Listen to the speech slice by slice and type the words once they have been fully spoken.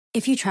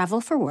If you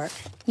travel for work,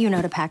 you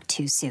know to pack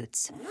 2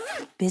 suits.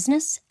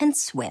 Business and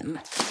swim.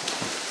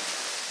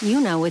 You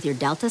know with your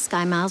Delta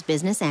SkyMiles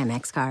Business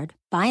Amex card,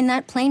 buying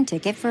that plane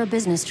ticket for a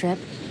business trip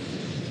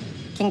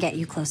can get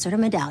you closer to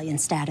medallion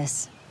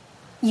status.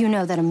 You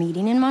know that a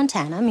meeting in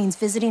Montana means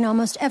visiting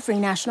almost every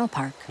national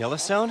park.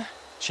 Yellowstone?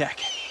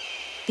 Check.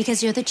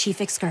 Because you're the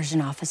chief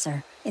excursion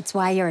officer. It's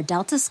why you're a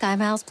Delta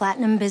SkyMiles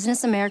Platinum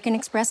Business American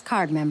Express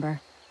card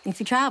member. If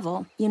you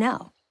travel, you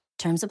know.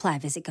 Terms apply.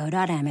 Visit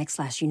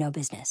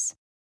go.amex/you-know-business.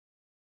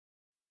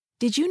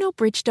 Did you know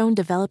Bridgestone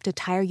developed a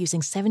tire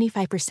using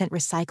 75%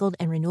 recycled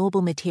and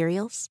renewable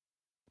materials?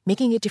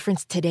 Making a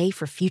difference today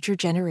for future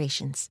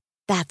generations.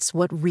 That's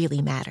what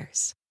really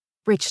matters.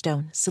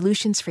 Bridgestone,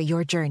 solutions for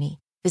your journey.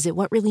 Visit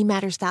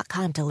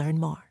whatreallymatters.com to learn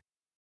more.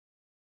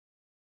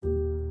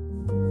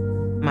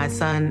 My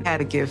son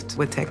had a gift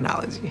with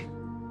technology.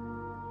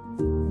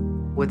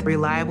 With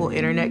reliable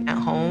internet at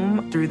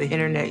home through the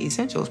Internet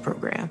Essentials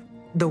program,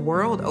 the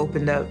world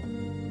opened up.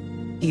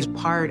 He's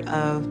part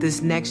of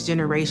this next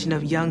generation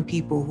of young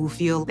people who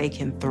feel they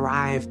can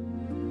thrive.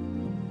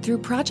 Through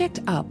Project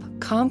UP,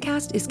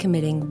 Comcast is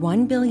committing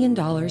 $1 billion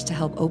to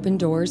help open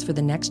doors for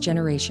the next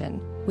generation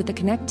with the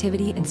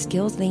connectivity and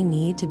skills they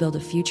need to build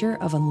a future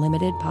of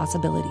unlimited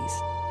possibilities.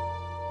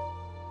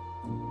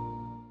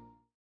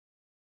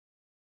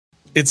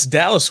 It's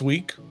Dallas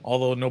week,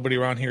 although nobody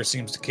around here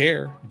seems to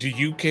care. Do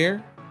you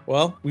care?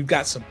 Well, we've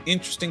got some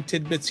interesting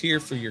tidbits here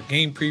for your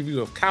game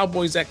preview of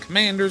Cowboys at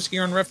Commanders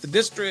here on Ref the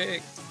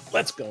District.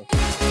 Let's go.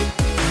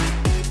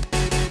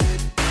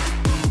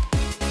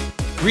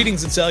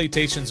 Greetings and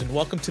salutations, and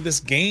welcome to this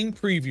game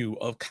preview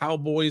of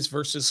Cowboys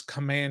versus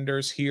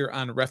Commanders here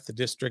on Ref the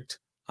District.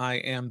 I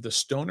am the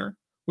Stoner.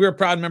 We're a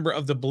proud member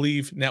of the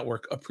Believe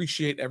Network.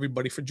 Appreciate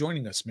everybody for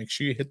joining us. Make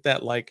sure you hit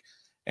that like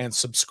and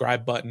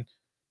subscribe button.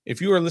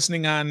 If you are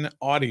listening on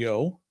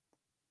audio,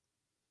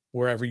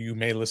 wherever you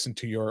may listen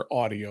to your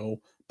audio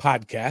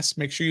podcast,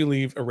 make sure you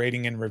leave a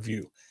rating and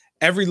review.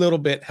 Every little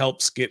bit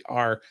helps get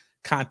our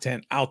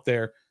content out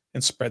there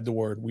and spread the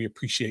word. We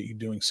appreciate you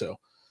doing so.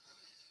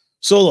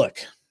 So look,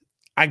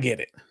 I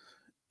get it.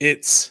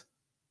 It's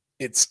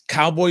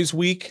Cowboys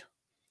week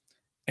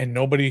and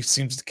nobody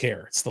seems to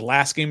care. It's the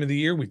last game of the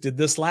year. We did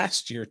this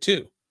last year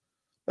too.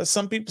 But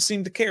some people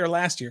seemed to care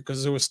last year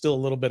because there was still a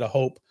little bit of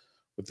hope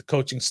with the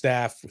coaching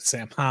staff, with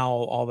Sam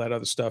Howell, all that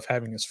other stuff,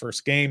 having his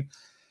first game.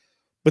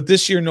 But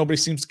this year, nobody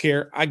seems to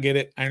care. I get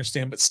it. I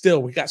understand. But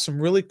still, we got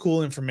some really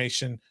cool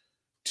information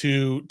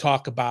to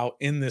talk about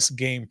in this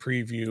game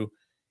preview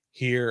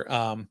here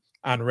on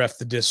Ref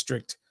the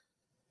District.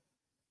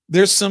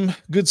 There's some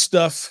good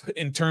stuff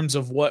in terms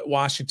of what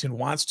Washington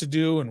wants to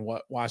do and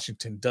what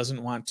Washington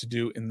doesn't want to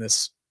do in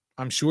this,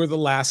 I'm sure, the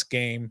last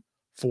game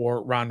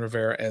for Ron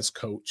Rivera as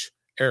coach,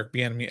 Eric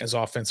Bieniemy as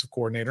offensive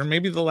coordinator, and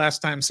maybe the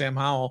last time Sam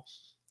Howell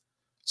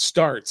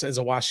starts as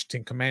a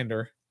Washington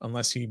Commander,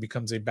 unless he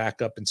becomes a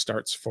backup and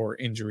starts for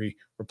injury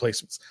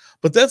replacements.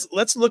 But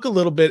let's look a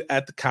little bit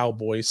at the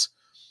Cowboys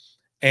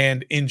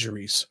and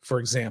injuries, for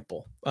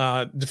example.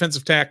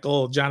 Defensive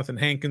tackle Jonathan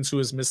Hankins, who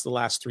has missed the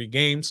last 3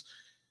 games,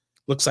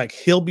 looks like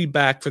he'll be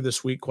back for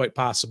this week, quite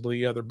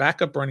possibly. Their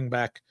backup running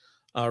back,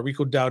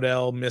 Rico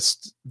Dowdell,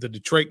 missed the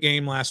Detroit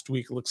game last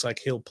week. Looks like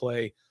he'll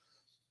play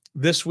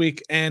this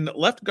week. And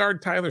left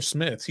guard Tyler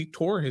Smith, he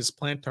tore his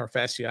plantar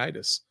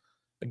fasciitis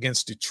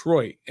against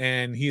Detroit,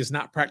 and he is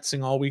not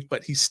practicing all week,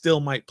 but he still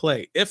might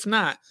play. If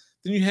not,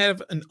 then you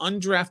have an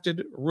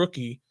undrafted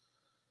rookie,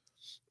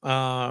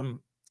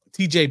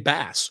 TJ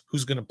Bass,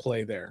 who's going to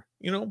play there.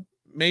 You know,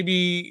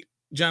 maybe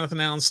Jonathan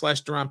Allen /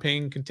 Deron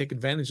Payne can take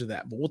advantage of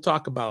that, but we'll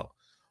talk about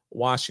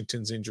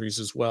Washington's injuries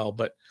as well.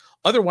 But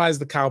otherwise,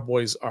 the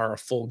Cowboys are a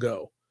full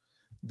go.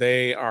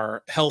 They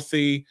are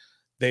healthy.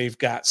 They've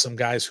got some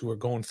guys who are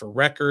going for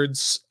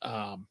records.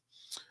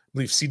 I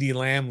believe CeeDee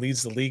Lamb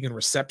leads the league in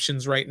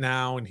receptions right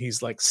now, and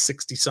he's like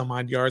 60 some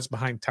odd yards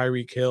behind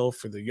Tyreek Hill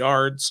for the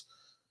yards.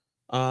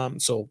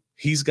 So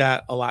he's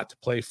got a lot to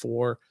play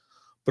for.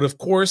 But of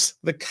course,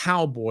 the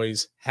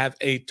Cowboys have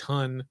a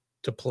ton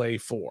to play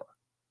for.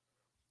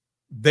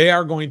 They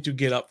are going to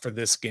get up for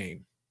this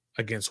game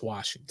against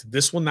Washington.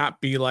 This will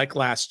not be like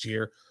last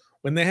year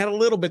when they had a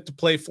little bit to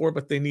play for,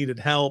 but they needed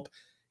help,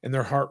 and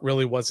their heart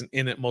really wasn't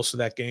in it most of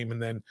that game.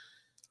 And then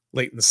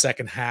late in the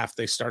second half,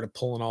 they started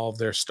pulling all of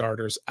their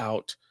starters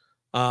out.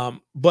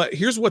 But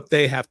here's what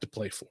they have to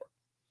play for.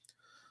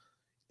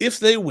 If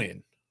they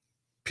win,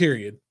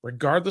 period,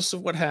 regardless of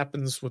what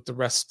happens with the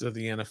rest of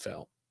the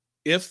NFL,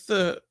 if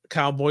the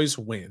Cowboys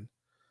win,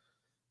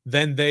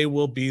 then they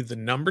will be the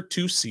number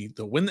 2 seed.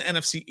 They'll win the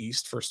NFC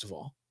East, first of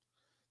all.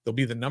 They'll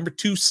be the number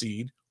 2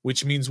 seed,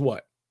 which means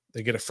what?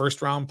 They get a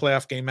first-round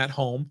playoff game at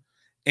home.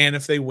 And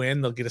if they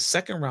win, they'll get a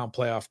second-round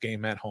playoff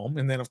game at home.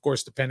 And then, of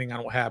course, depending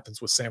on what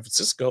happens with San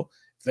Francisco,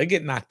 if they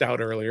get knocked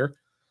out earlier,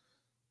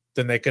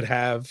 then they could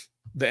have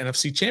the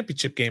NFC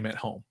Championship game at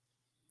home.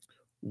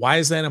 Why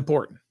is that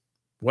important?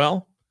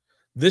 Well,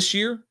 this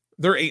year,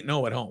 they're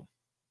 8-0 at home.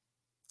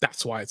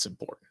 That's why it's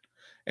important.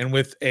 And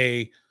with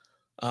a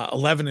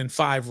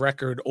 11-5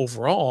 record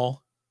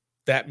overall,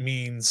 that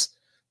means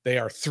They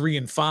are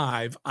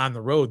 3-5 on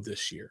the road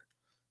this year.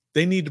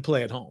 They need to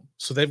play at home.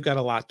 So they've got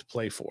a lot to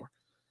play for.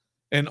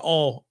 And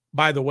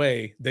by the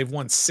way, they've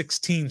won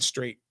 16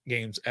 straight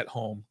games at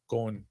home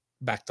going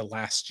back to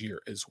last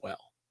year as well.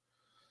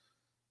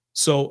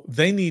 So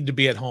they need to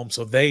be at home.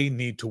 So they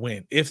need to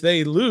win. If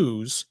they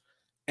lose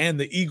and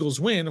the Eagles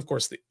win, of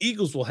course, the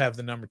Eagles will have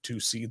the number 2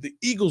 seed. The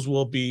Eagles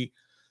will be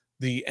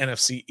the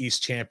NFC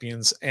East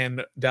champions,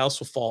 and Dallas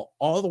will fall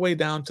all the way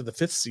down to the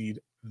 5th seed.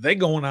 They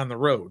going on the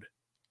road.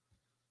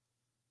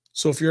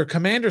 So if you're a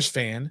Commanders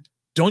fan,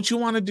 don't you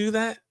want to do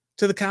that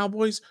to the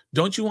Cowboys?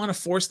 Don't you want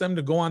to force them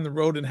to go on the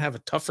road and have a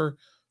tougher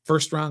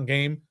first-round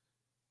game,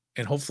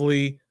 and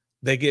hopefully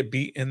they get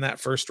beat in that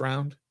first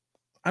round?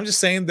 I'm just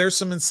saying there's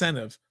some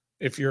incentive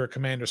if you're a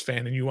Commanders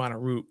fan and you want to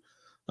root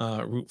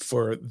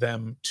for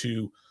them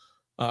to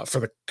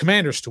for the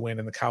Commanders to win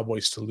and the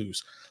Cowboys to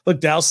lose. Look,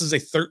 Dallas is a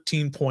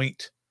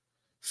 13-point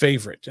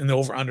favorite, and the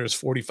over-under is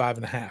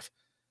 45.5.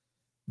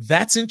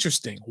 That's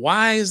interesting.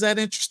 Why is that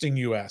interesting,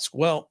 you ask?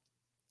 Well,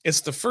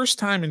 it's the first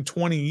time in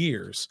 20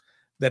 years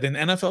that an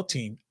NFL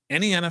team,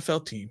 any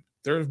NFL team,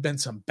 there have been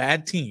some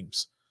bad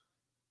teams.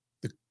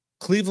 The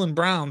Cleveland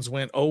Browns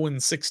went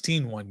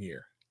 0-16 one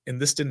year, and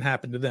this didn't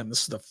happen to them.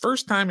 This is the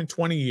first time in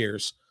 20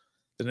 years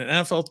that an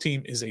NFL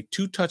team is a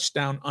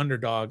 2-touchdown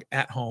underdog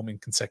at home in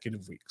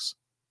consecutive weeks.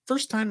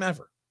 First time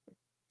ever.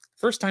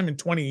 First time in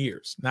 20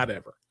 years, not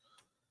ever.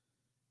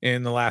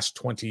 In the last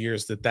 20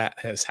 years that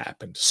has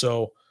happened.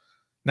 So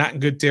not in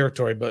good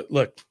territory, but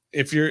look,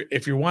 if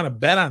you want to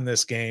bet on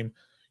this game,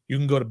 you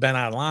can go to Bet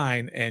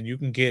Online and you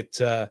can get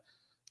the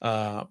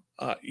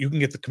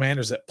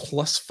Commanders at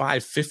plus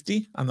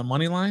 550 on the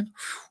money line.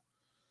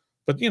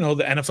 But the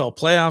NFL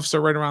playoffs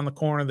are right around the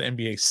corner. The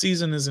NBA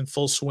season is in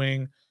full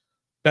swing.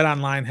 Bet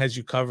Online has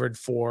you covered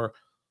for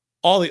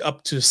all the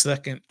up to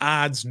second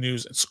odds,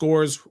 news, and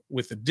scores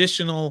with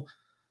additional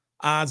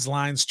odds,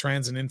 lines,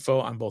 trends, and info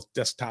on both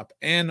desktop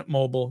and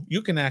mobile.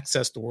 You can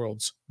access the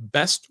world's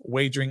best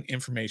wagering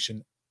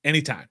information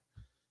anytime.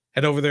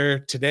 Head over there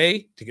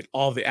today to get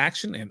all the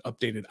action and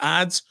updated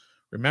odds.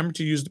 Remember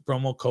to use the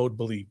promo code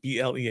BELIEVE,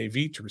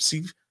 B-L-E-A-V, to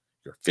receive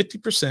your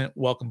 50%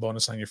 welcome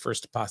bonus on your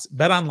first deposit.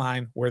 Bet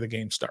Online, where the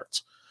game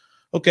starts.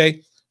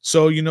 Okay,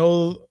 so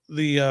the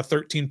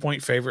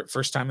 13-point favorite,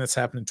 first time that's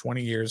happened in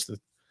 20 years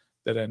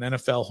that an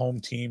NFL home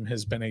team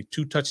has been a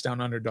 2-touchdown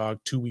underdog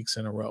 2 weeks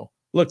in a row.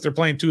 Look, they're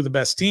playing 2 of the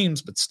best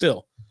teams, but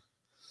still,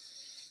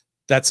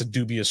 that's a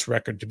dubious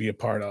record to be a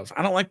part of.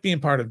 I don't like being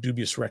part of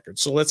dubious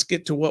records. So let's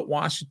get to what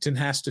Washington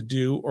has to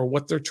do or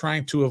what they're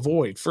trying to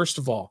avoid. First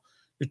of all,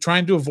 you're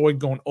trying to avoid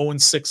going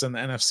 0-6 in the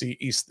NFC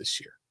East this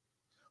year.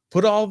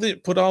 Put all the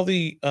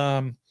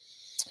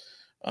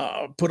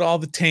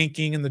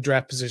tanking and the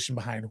draft position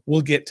behind.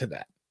 We'll get to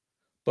that.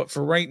 But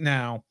for right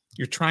now,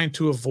 you're trying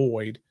to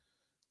avoid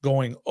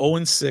going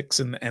 0-6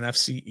 in the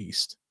NFC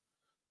East.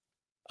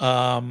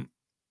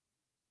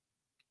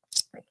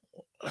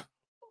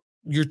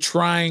 You're just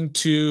trying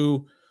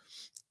to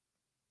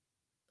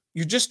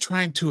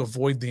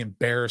avoid the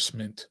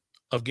embarrassment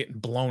of getting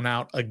blown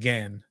out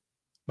again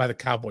by the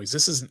Cowboys.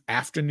 This is an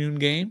afternoon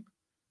game,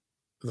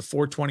 the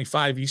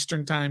 4:25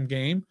 Eastern time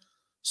game.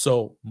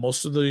 So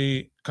most of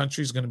the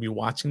country is going to be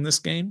watching this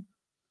game.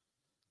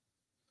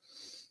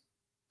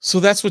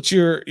 So that's what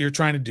you're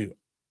trying to do.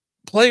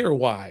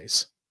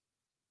 Player-wise,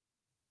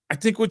 I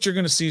think what you're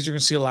going to see is you're going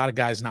to see a lot of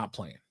guys not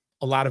playing,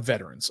 a lot of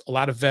veterans, a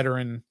lot of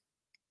veteran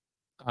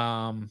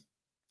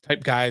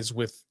type guys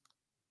with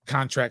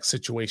contract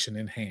situation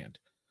in hand.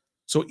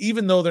 So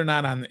even though they're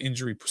not on the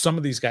injury, some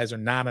of these guys are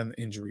not on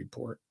the injury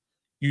report.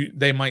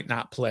 They might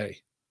not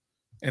play,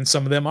 and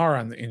some of them are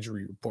on the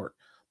injury report.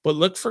 But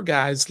look for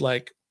guys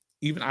like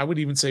I would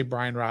even say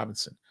Brian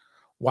Robinson.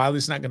 While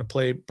he's not going to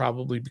play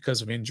probably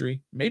because of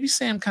injury, maybe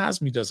Sam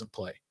Cosmi doesn't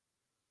play.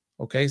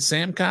 Okay,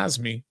 Sam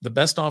Cosmi, the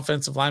best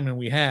offensive lineman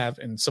we have,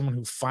 and someone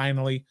who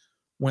finally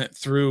went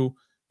through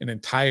an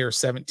entire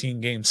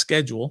 17-game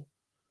schedule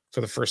for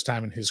the first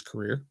time in his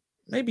career.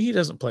 Maybe he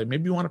doesn't play.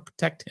 Maybe you want to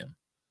protect him.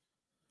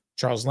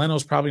 Charles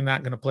Leno's probably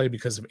not going to play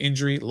because of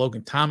injury.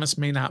 Logan Thomas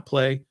may not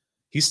play.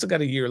 He's still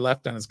got a year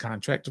left on his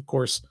contract. Of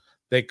course,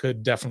 they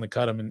could definitely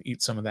cut him and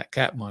eat some of that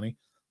cap money.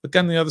 Look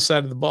on the other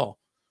side of the ball.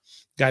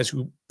 Guys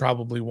who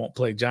probably won't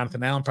play.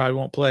 Jonathan Allen probably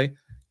won't play.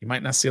 You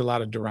might not see a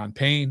lot of Daron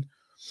Payne.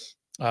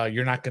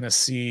 You're not going to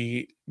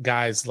see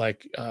guys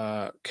like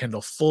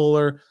Kendall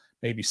Fuller.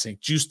 Maybe St.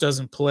 Juice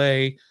doesn't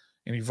play.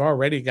 And you've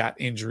already got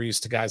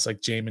injuries to guys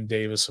like Jamin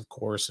Davis, of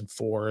course, and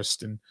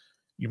Forrest. And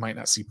you might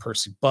not see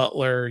Percy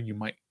Butler. You're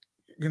going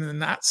to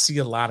not see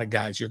a lot of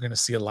guys. You're going to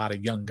see a lot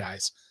of young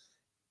guys.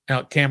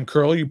 Now, Cam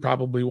Curl, you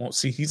probably won't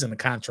see. He's in a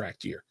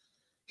contract year.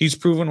 He's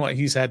proven what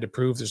he's had to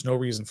prove. There's no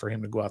reason for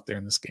him to go out there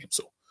in this game.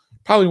 So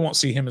probably won't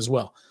see him as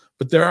well.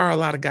 But there are a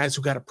lot of guys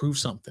who got to prove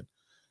something.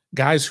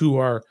 Guys who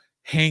are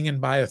hanging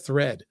by a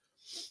thread.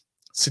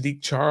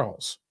 Sadiq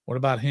Charles. What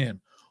about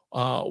him?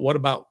 What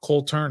about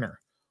Cole Turner?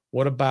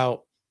 What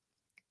about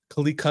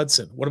Khalid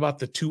Hudson? What about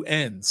the two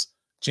ends,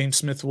 James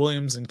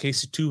Smith-Williams and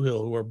Casey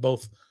Toohill, who are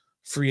both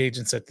free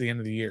agents at the end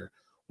of the year?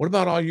 What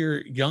about all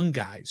your young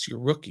guys, your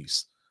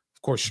rookies?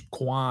 Of course,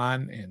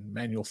 Quan and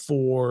Manuel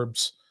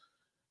Forbes,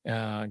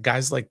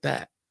 guys like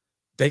that,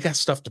 they got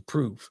stuff to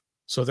prove.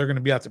 So they're going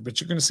to be out there.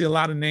 But you're going to see a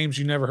lot of names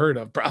you never heard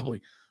of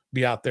probably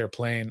be out there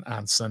playing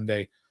on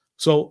Sunday.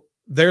 So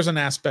there's an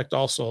aspect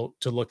also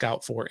to look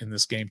out for in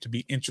this game, to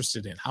be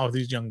interested in. How are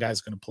these young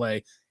guys going to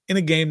play in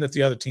a game that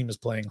the other team is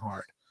playing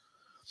hard?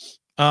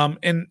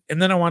 And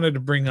then I wanted to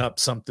bring up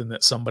something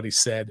that somebody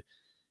said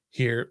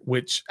here,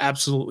 which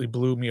absolutely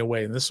blew me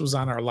away. And this was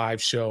on our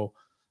live show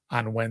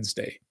on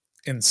Wednesday.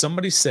 And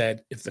somebody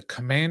said, if the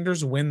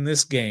Commanders win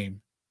this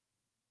game,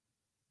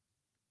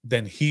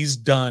 then he's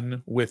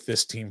done with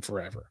this team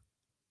forever.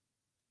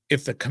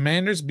 If the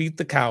Commanders beat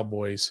the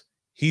Cowboys,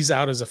 he's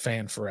out as a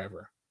fan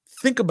forever.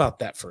 Think about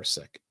that for a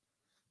second.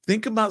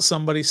 Think about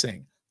somebody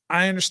saying,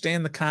 I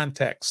understand the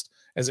context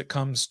as it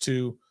comes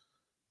to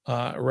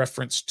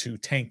reference to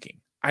tanking.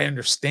 I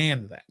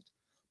understand that.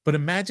 But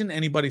imagine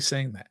anybody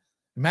saying that.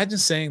 Imagine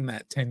saying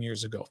that 10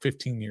 years ago,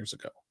 15 years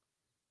ago.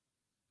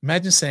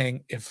 Imagine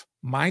saying, if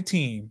my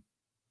team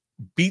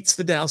beats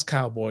the Dallas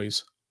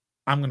Cowboys,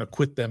 I'm going to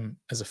quit them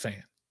as a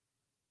fan.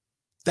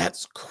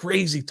 That's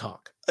crazy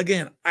talk.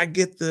 Again, I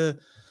get the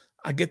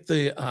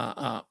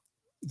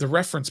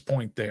reference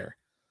point there.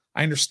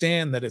 I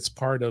understand that it's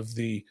part of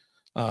the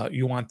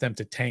you want them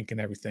to tank and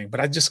everything, but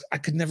I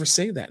could never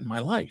say that in my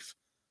life.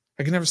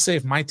 I could never say,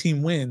 if my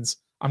team wins,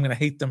 I'm going to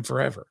hate them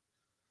forever.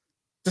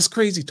 That's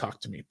crazy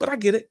talk to me, but I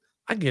get it.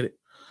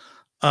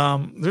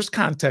 There's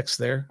context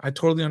there. I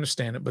totally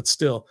understand it, but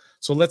still.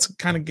 So let's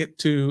kind of get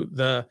to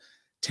the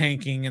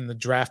tanking and the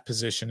draft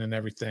position and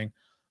everything.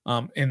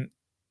 But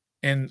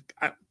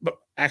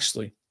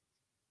actually,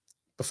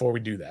 before we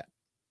do that,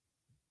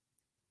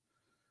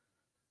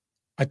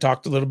 I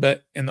talked a little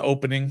bit in the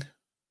opening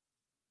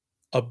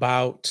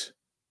about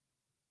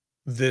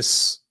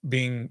this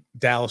being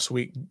Dallas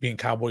week, being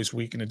Cowboys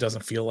week, and it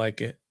doesn't feel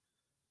like it.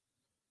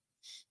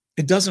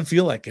 It doesn't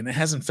feel like it, and it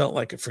hasn't felt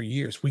like it for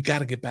years. We got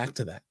to get back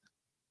to that.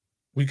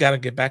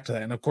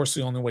 And of course,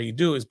 the only way you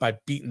do is by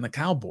beating the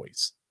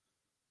Cowboys.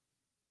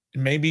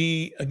 And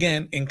maybe,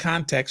 again, in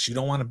context, you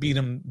don't want to beat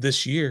them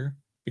this year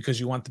because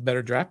you want the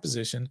better draft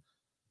position.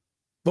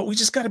 But we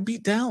just got to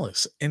beat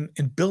Dallas and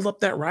build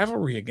up that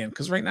rivalry again,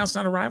 because right now it's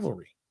not a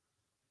rivalry.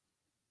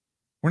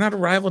 We're not a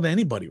rival to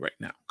anybody right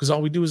now because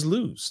all we do is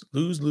lose.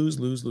 And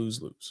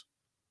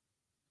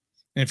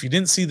if you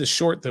didn't see the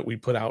short that we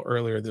put out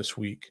earlier this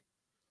week,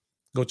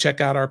 go check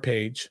out our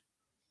page.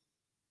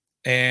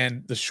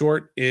 And the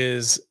short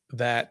is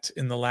that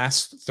in the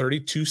last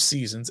 32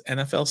 seasons,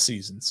 NFL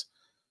seasons,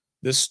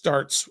 this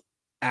starts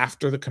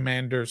after the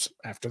Commanders,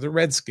 after the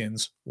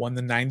Redskins won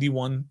the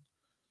 91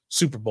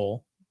 Super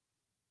Bowl.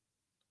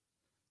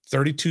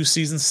 32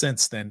 seasons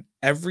since then,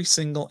 every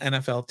single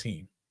NFL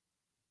team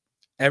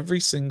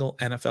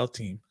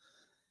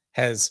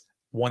has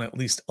won at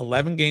least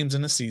 11 games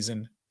in a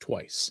season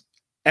twice.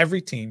 Every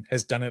team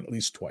has done it at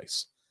least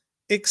twice,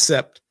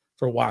 except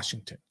for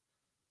Washington,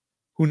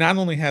 who not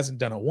only hasn't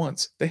done it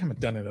once, they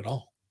haven't done it at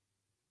all.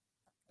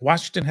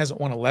 Washington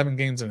hasn't won 11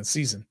 games in a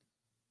season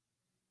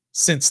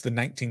since the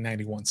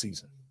 1991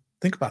 season.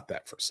 Think about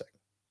that for a second.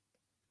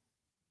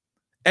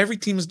 Every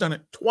team has done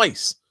it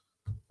twice.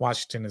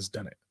 Washington has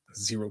done it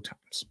 0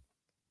 times.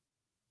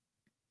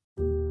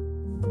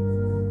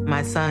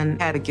 My son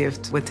had a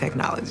gift with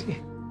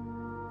technology.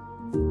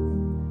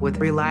 With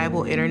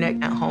reliable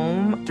internet at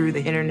home through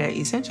the Internet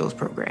Essentials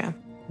program,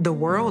 the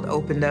world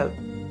opened up.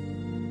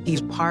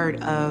 He's part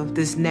of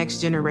this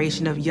next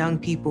generation of young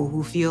people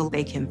who feel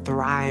they can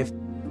thrive.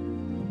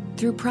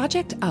 Through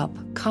Project UP,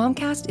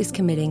 Comcast is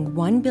committing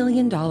 $1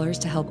 billion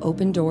to help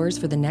open doors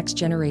for the next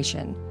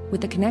generation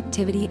with the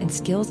connectivity and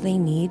skills they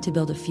need to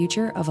build a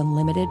future of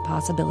unlimited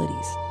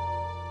possibilities.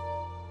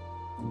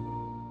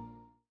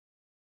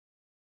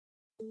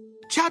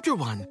 Chapter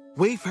 1.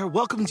 Wayfair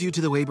welcomes you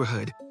to the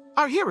neighborhood.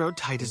 Our hero,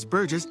 Titus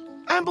Burgess,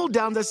 ambled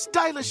down the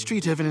stylish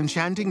street of an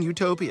enchanting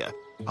utopia.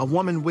 A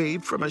woman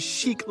waved from a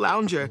chic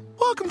lounger.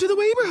 Welcome to the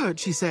neighborhood,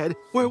 she said,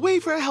 where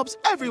Wayfair helps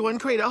everyone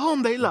create a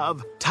home they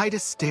love.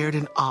 Titus stared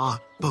in awe.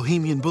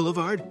 Bohemian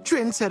Boulevard,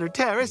 Trendsetter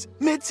Terrace,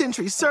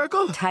 Mid-Century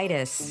Circle.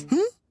 Titus,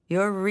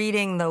 you're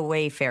reading the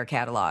Wayfair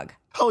catalog.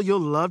 Oh, you'll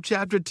love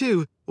Chapter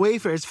 2.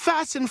 Wayfair's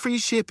fast and free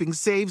shipping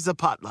saves a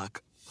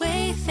potluck.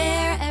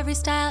 Wayfair, every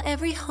style,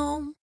 every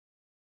home.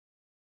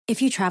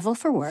 If you travel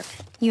for work,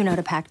 you know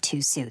to pack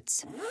 2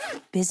 suits.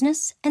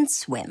 Business and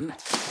swim.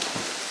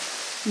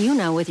 You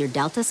know with your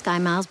Delta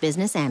SkyMiles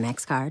Business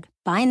Amex card,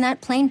 buying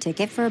that plane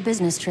ticket for a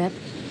business trip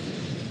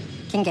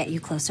can get you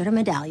closer to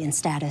medallion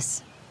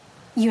status.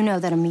 You know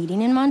that a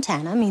meeting in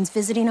Montana means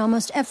visiting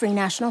almost every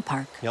national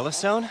park.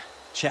 Yellowstone?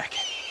 Check.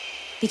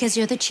 Because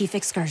you're the chief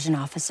excursion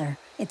officer.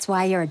 It's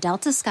why you're a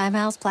Delta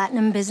SkyMiles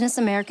Platinum Business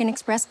American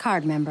Express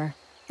card member.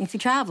 If you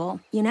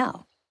travel, you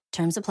know.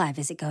 Terms apply.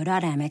 Visit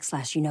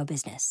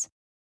go.amex/you-know-business.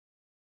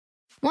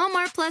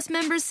 Walmart Plus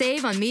members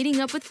save on meeting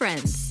up with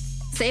friends.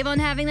 Save on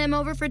having them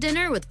over for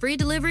dinner with free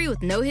delivery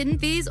with no hidden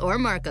fees or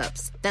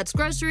markups. That's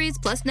groceries,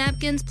 plus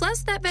napkins,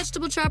 plus that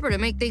vegetable chopper to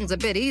make things a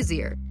bit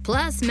easier.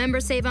 Plus,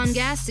 members save on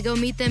gas to go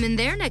meet them in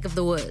their neck of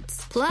the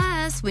woods.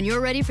 Plus, when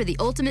you're ready for the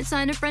ultimate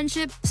sign of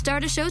friendship,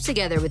 start a show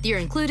together with your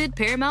included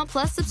Paramount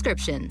Plus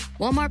subscription.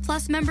 Walmart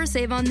Plus members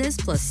save on this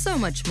plus so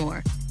much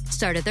more.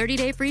 Start a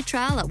 30-day free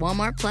trial at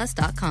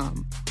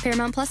walmartplus.com.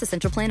 Paramount Plus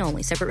Essential Plan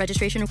only. Separate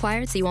registration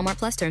required. See Walmart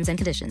Plus terms and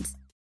conditions.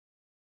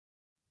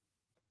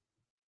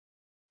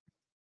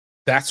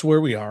 That's where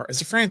we are as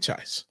a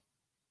franchise.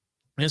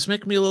 And it's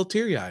making me a little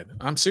teary-eyed.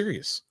 I'm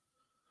serious.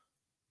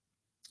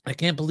 I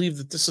can't believe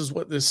that this is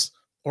what this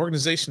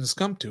organization has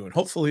come to. And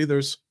hopefully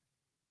there's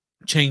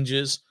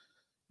changes,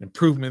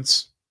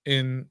 improvements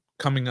in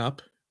coming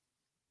up.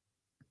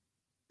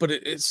 But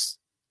it's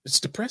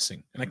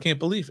depressing, and I can't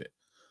believe it.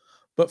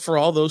 But for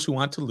all those who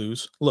want to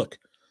lose, look,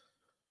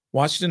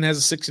 Washington has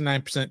a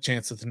 69%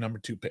 chance at the number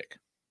 2 pick.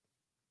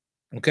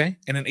 Okay?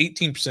 And an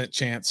 18%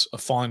 chance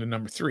of falling to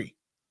number 3.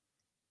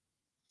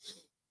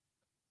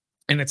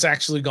 And it's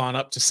actually gone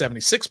up to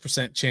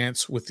 76%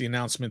 chance with the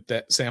announcement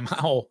that Sam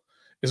Howell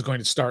is going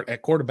to start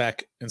at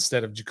quarterback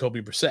instead of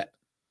Jacoby Brissett.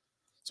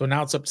 So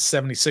now it's up to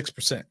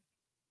 76%.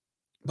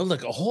 But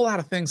look, a whole lot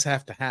of things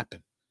have to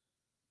happen.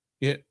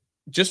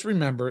 Just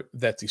remember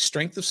that the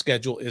strength of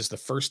schedule is the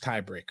first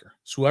tiebreaker.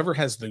 So whoever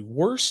has the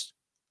worst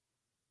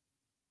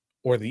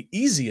or the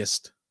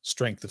easiest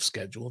strength of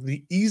schedule,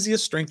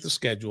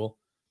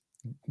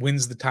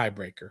 wins the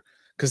tiebreaker.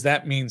 Because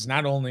that means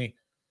not only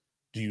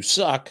do you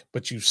suck,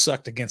 but you've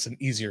sucked against an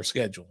easier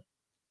schedule.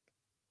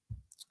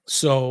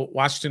 So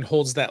Washington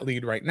holds that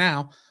lead right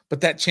now, but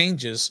that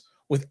changes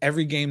with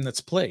every game that's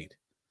played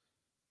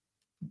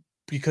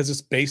because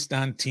it's based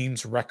on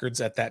teams' records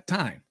at that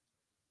time.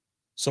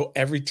 So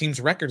every team's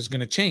record is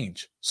going to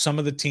change. Some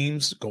of the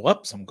teams go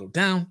up, some go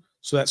down.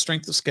 So that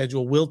strength of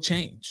schedule will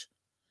change.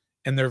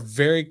 And they're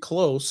very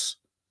close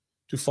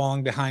to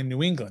falling behind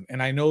New England.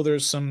 And I know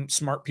there's some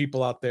smart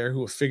people out there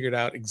who have figured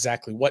out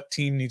exactly what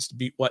team needs to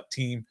beat what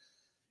team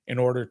in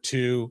order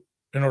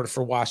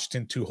for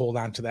Washington to hold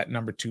on to that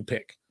number 2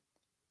 pick.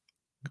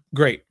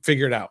 Great.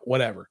 Figure it out.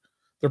 Whatever.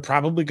 They're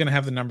probably going to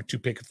have the number 2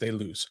 pick if they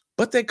lose,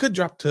 but they could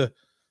drop to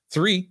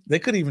 3. They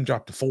could even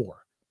drop to 4.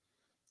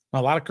 Now,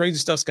 a lot of crazy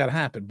stuff's got to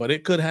happen, but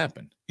it could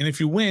happen. And if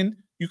you win,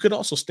 you could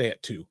also stay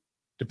at 2,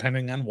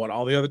 depending on what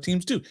all the other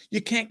teams do.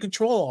 You can't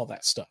control all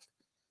that stuff.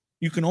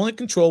 You can only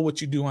control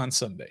what you do on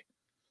Sunday.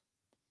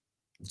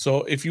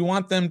 So if you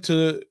want them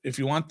to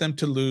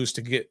lose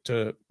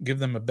to give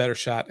them a better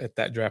shot at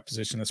that draft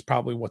position, that's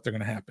probably what they're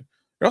going to happen.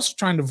 They're also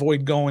trying to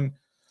avoid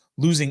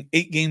losing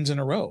 8 games in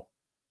a row.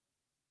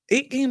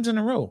 8 games in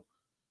a row.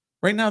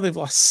 Right now they've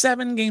lost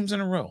 7 games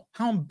in a row.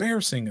 How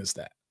embarrassing is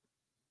that?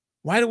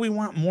 Why do we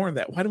want more of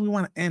that? Why do we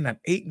want to end on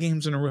 8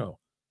 games in a row?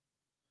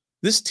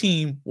 This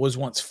team was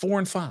once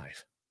 4-5.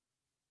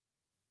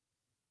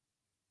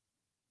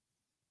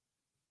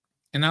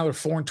 And now they're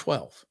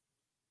 4-12.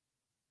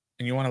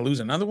 And you want to lose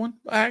another one?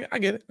 I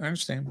get it. I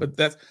understand. But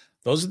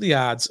those are the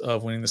odds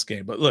of winning this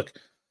game. But look,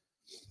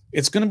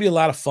 it's going to be a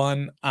lot of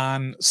fun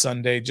on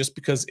Sunday just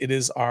because it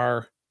is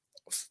our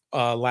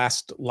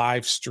last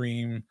live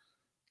stream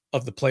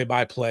of the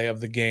play-by-play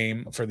of the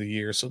game for the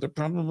year. So there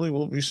probably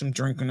will be some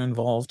drinking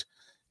involved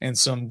and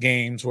some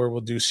games where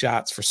we'll do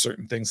shots for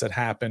certain things that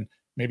happen.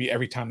 Maybe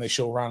every time they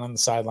show Ron on the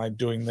sideline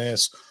doing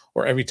this,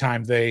 or every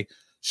time they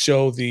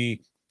show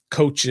the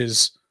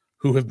coaches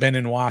who have been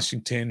in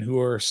Washington who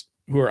are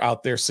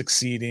out there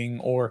succeeding,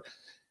 or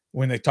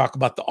when they talk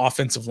about the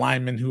offensive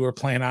linemen who are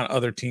playing on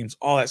other teams,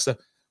 all that stuff.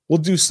 We'll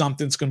do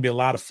something. It's going to be a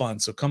lot of fun.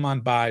 So come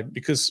on by,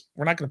 because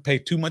we're not going to pay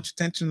too much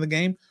attention to the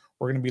game.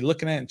 We're going to be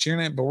looking at it and cheering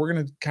at it, but we're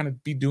going to kind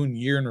of be doing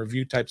year in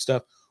review type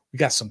stuff. We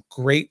got some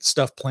great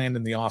stuff planned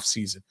in the off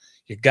season.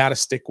 You got to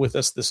stick with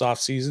us this off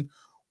season.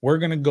 We're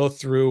going to go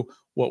through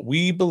what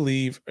we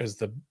believe is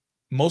the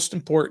most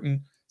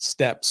important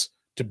steps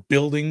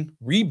to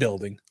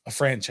rebuilding a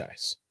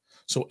franchise.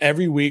 So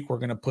every week we're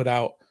going to put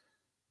out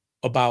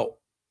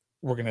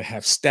we're going to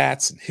have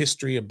stats and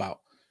history about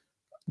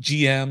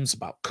GMs,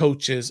 about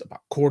coaches,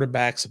 about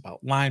quarterbacks,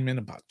 about linemen,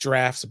 about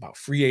drafts, about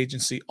free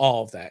agency,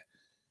 all of that.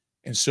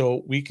 And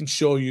so we can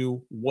show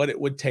you what it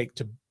would take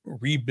to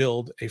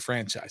rebuild a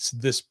franchise,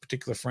 this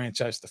particular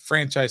franchise, the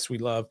franchise we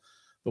love,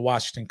 the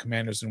Washington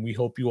Commanders. And we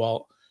hope you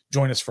all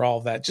join us for all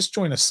of that. Just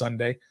join us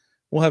Sunday.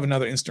 We'll have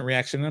another instant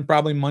reaction. And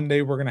probably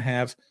Monday, we're going to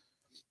have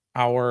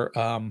our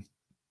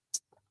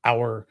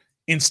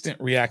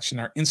instant reaction,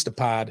 our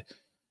Instapod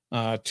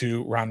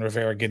to Ron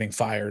Rivera getting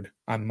fired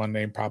on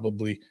Monday, and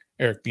probably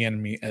Eric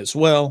Bieniemy as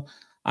well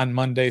on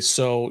Monday.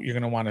 So you're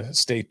going to want to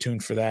stay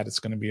tuned for that. It's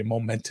going to be a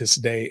momentous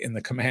day in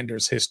the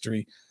Commanders'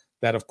 history.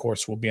 That, of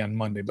course, will be on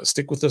Monday. But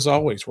stick with us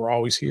always. We're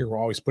always here. We're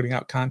always putting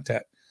out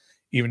content.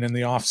 Even in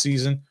the off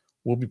season,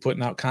 we'll be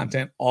putting out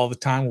content all the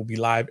time. We'll be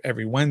live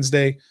every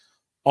Wednesday.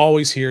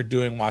 Always here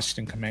doing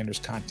Washington Commanders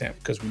content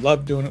because we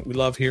love doing it. We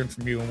love hearing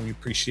from you, and we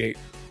appreciate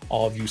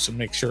all of you. So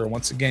make sure,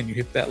 once again, you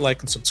hit that like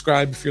and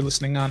subscribe if you're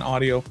listening on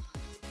audio.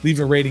 Leave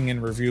a rating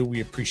and review.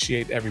 We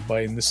appreciate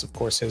everybody. And this, of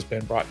course, has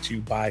been brought to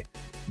you by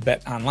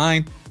Bet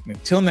Online. And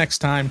until next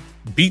time,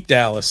 beat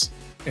Dallas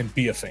and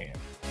be a fan.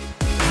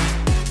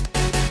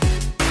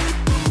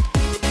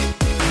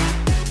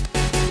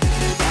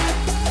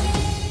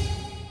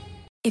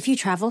 If you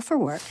travel for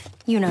work,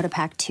 you know to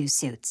pack 2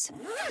 suits.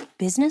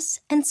 Business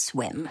and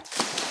swim.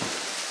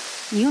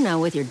 You know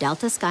with your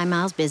Delta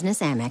SkyMiles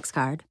Business Amex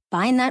card,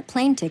 buying that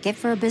plane ticket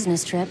for a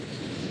business trip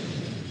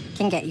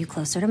can get you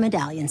closer to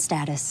medallion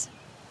status.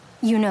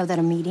 You know that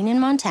a meeting in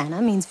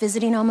Montana means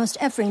visiting almost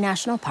every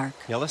national park.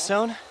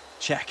 Yellowstone?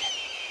 Check.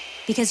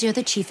 Because you're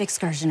the chief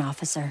excursion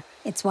officer.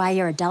 It's why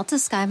you're a Delta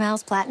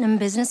SkyMiles Platinum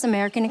Business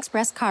American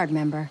Express card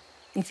member.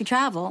 If you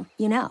travel,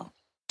 you know.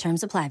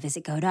 Terms apply.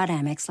 Visit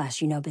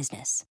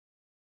go.amex/you-know-business.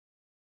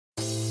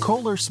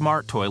 Kohler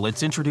Smart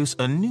Toilets introduce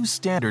a new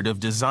standard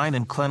of design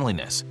and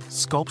cleanliness,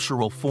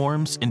 sculptural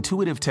forms,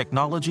 intuitive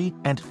technology,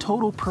 and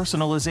total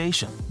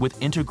personalization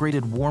with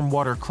integrated warm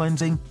water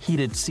cleansing,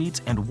 heated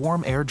seats, and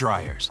warm air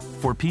dryers.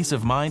 For peace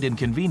of mind and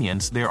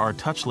convenience, there are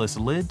touchless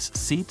lids,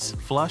 seats,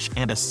 flush,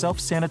 and a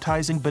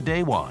self-sanitizing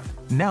bidet wand.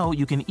 Now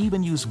you can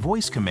even use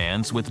voice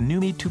commands with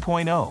Numi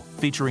 2.0,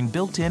 featuring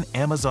built-in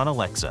Amazon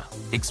Alexa.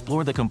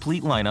 Explore the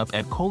complete lineup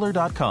at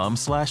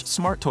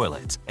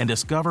kohler.com/smarttoilets and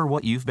discover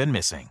what you've been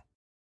missing.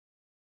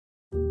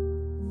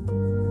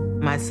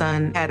 My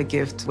son had a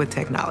gift with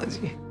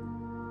technology.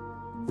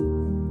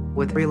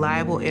 With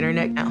reliable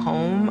internet at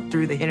home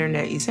through the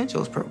Internet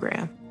Essentials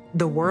program,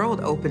 the world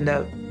opened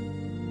up.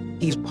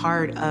 He's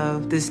part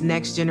of this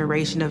next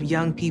generation of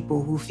young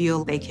people who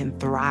feel they can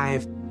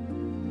thrive.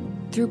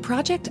 Through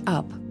Project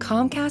UP,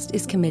 Comcast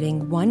is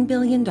committing $1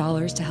 billion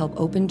to help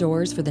open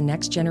doors for the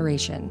next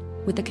generation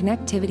with the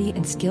connectivity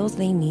and skills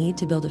they need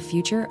to build a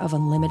future of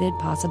unlimited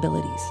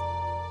possibilities.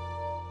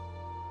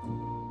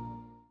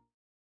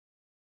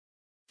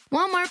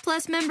 Walmart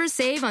Plus members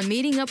save on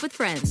meeting up with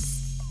friends.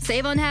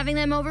 Save on having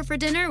them over for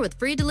dinner with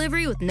free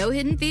delivery with no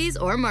hidden fees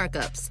or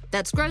markups.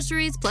 That's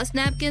groceries plus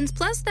napkins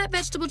plus that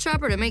vegetable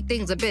chopper to make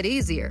things a bit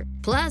easier.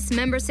 Plus,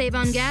 members save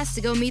on gas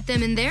to go meet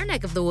them in their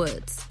neck of the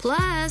woods.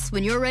 Plus,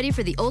 when you're ready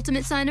for the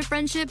ultimate sign of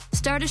friendship,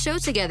 start a show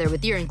together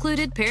with your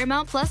included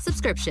Paramount Plus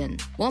subscription.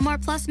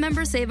 Walmart Plus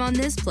members save on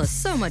this plus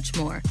so much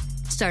more.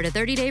 Start a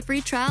 30-day free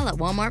trial at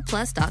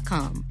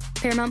walmartplus.com.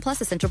 Paramount Plus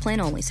Essential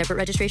Plan only. Separate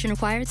registration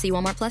required. See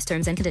Walmart Plus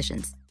terms and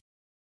conditions.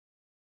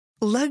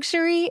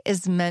 Luxury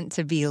is meant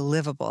to be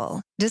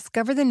livable.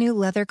 Discover the new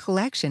leather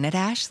collection at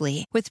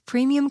Ashley with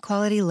premium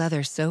quality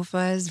leather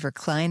sofas,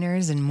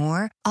 recliners, and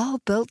more, all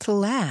built to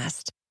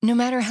last. No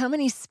matter how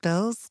many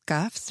spills,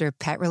 scuffs, or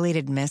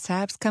pet-related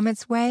mishaps come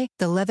its way,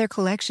 the leather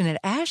collection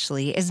at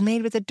Ashley is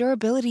made with the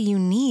durability you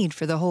need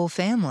for the whole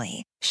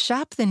family.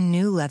 Shop the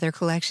new leather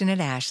collection at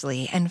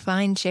Ashley and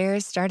find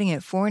chairs starting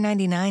at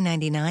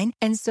 $499.99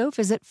 and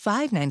sofas at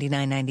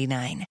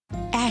 $599.99.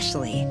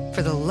 Ashley,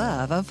 for the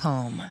love of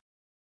home.